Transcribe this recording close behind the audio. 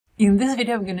In this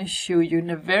video, I'm going to show you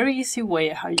in a very easy way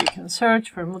how you can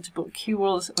search for multiple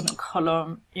keywords on a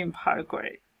column in Power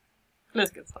Query.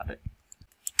 Let's get started.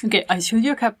 Okay, I showed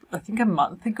you I think a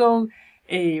month ago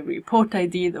a report I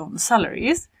did on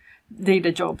salaries,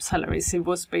 data job salaries. It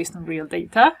was based on real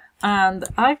data, and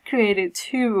I've created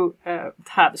two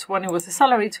tabs. One was a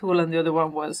salary tool, and the other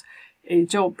one was a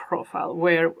job profile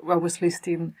where I was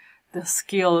listing the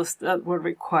skills that were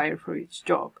required for each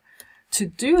job. To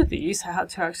do this, I had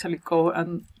to actually go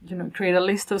and create a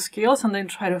list of skills and then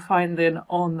try to find them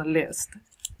on the list.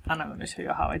 And I'm going to show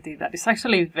you how I did that. It's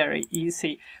actually very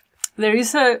easy. There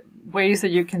is ways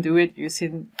that you can do it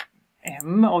using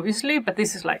M, obviously, but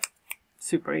this is like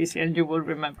super easy and you will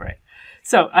remember it.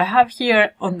 So I have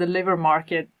here on the labor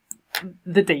market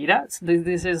the data. So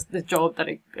this is the job that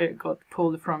it got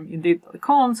pulled from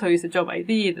Indeed.com. So it's the job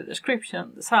ID, the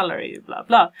description, the salary, blah,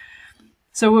 blah.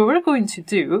 So what we're going to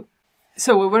do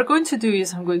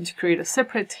is I'm going to create a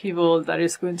separate table that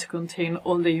is going to contain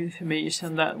all the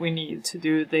information that we need to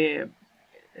do the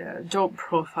job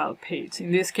profile page.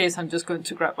 In this case, I'm just going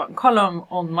to grab one column.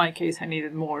 On my case, I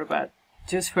needed more, but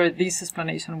just for this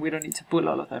explanation, we don't need to pull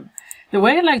all of them. The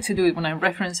way I like to do it when I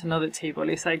reference another table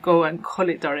is I go and call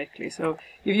it directly. So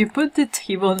if you put the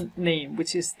table name,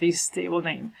 which is this table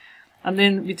name, and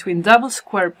then between double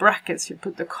square brackets, you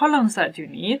put the columns that you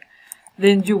need,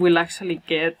 then you will actually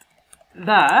get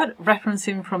that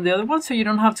referencing from the other one, so you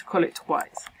don't have to call it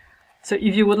twice. So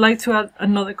if you would like to add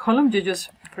another column, you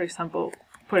just, for example,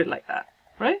 put it like that,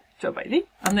 right? Job ID,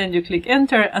 and then you click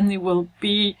enter, and it will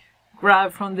be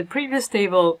grabbed from the previous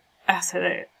table as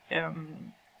a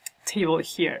table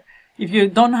here. If you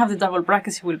don't have the double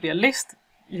brackets, it will be a list.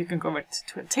 You can convert it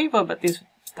to a table, but this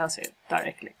does it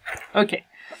directly. Okay,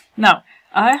 now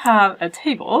I have a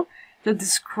table that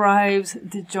describes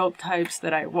the job types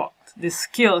that I want, the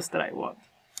skills that I want.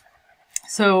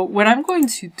 So what I'm going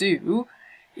to do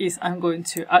is I'm going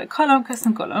to add column,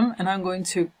 custom column, and I'm going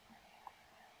to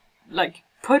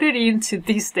put it into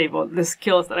this table, the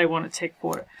skills that I want to check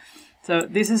for. So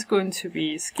this is going to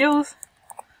be skills.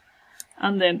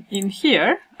 And then in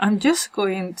here, I'm just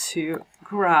going to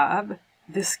grab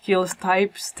the skills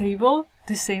types table,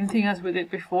 the same thing as we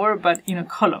did before, but in a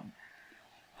column.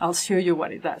 I'll show you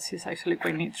what it does. It's actually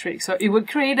quite a neat trick. So it will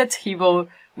create a table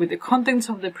with the contents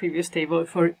of the previous table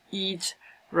for each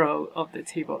row of the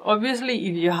table. Obviously,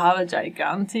 if you have a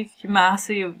gigantic,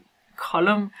 massive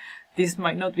column, this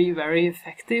might not be very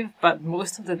effective, but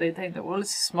most of the data in the world is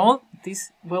small.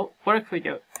 This will work for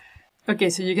you.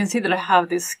 Okay, so you can see that I have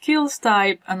the skills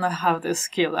type and I have the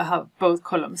skill. I have both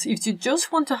columns. If you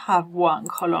just want to have one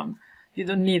column, you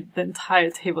don't need the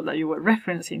entire table that you were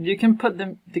referencing. You can put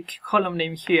the column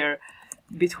name here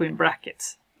between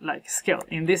brackets, like skill.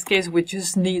 In this case, we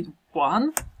just need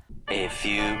one. A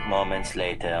few moments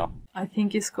later. I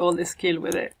think it's called the skill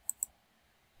with a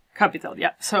capital,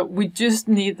 yeah. So we just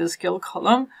need the skill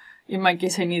column. In my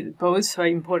case, I needed both, so I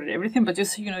imported everything. But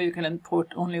just so you know, you can import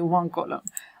only one column.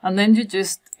 And then you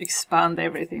just expand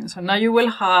everything. So now you will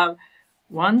have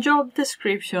one job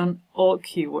description, all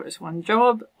keywords. One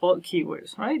job, all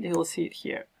keywords, right? You'll see it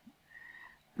here.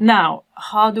 Now,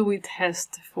 how do we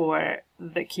test for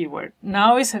the keyword?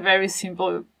 Now it's a very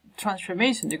simple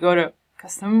transformation. You go to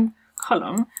custom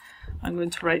column. I'm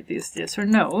going to write this yes or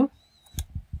no.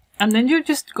 And then you're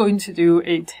just going to do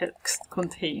a text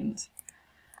contains.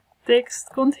 Text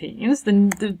contains,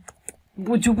 then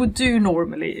what you would do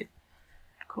normally.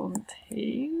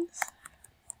 Contains.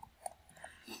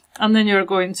 And then you're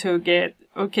going to get,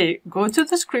 okay, go to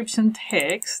description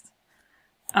text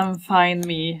and find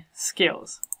me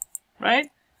skills,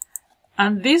 right?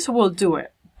 And this will do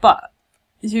it. But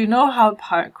you know how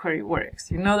Power Query works.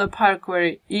 You know that Power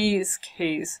Query is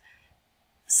case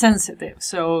sensitive.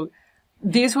 So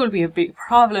this will be a big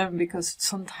problem because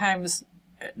sometimes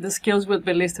the skills will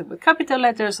be listed with capital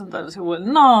letters, sometimes it will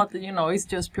not, it's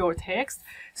just pure text.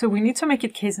 So we need to make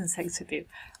it case insensitive.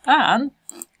 And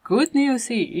good news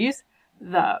is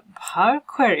that Power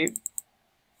Query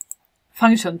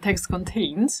function text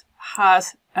contains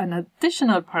has an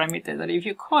additional parameter that if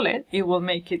you call it, it will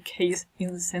make it case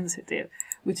insensitive,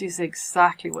 which is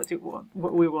exactly what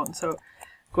we want. So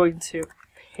going to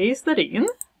paste that in,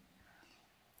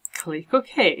 click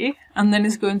OK, and then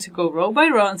it's going to go row by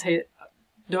row and say,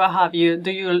 do I have you,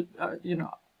 do you,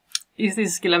 is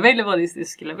this skill available? Is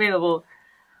this skill available?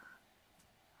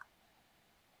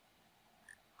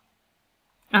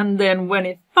 And then when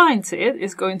it finds it,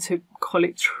 it's going to call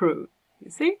it true.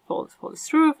 You see? False, false,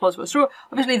 true, false, false, true.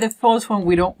 Obviously, the false one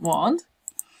we don't want.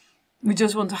 We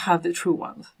just want to have the true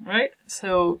ones, right?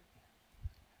 So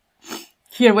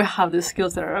here we have the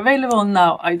skills that are available.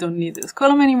 Now I don't need this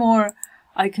column anymore.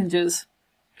 I can just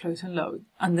close and load.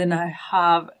 And then I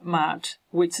have matched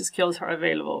which skills are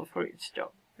available for each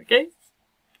job. Okay?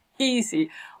 Easy.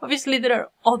 Obviously, there are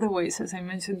other ways, as I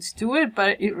mentioned, to do it,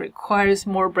 but it requires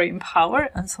more brain power,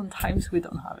 and sometimes we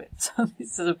don't have it. So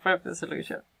this is a perfect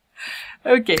solution.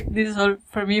 Okay, this is all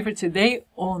for me for today.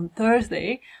 On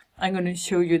Thursday, I'm going to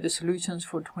show you the solutions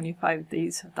for 25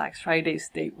 days of Tax Fridays,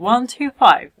 day 1 to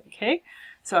 5. Okay,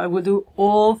 so I will do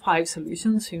all 5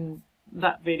 solutions in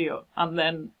that video, and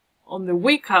then on the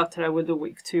week after, I will do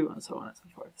week 2, and so on and so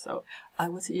forth. So I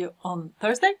will see you on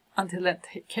Thursday. Until then,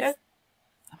 take care.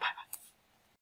 Bye-bye.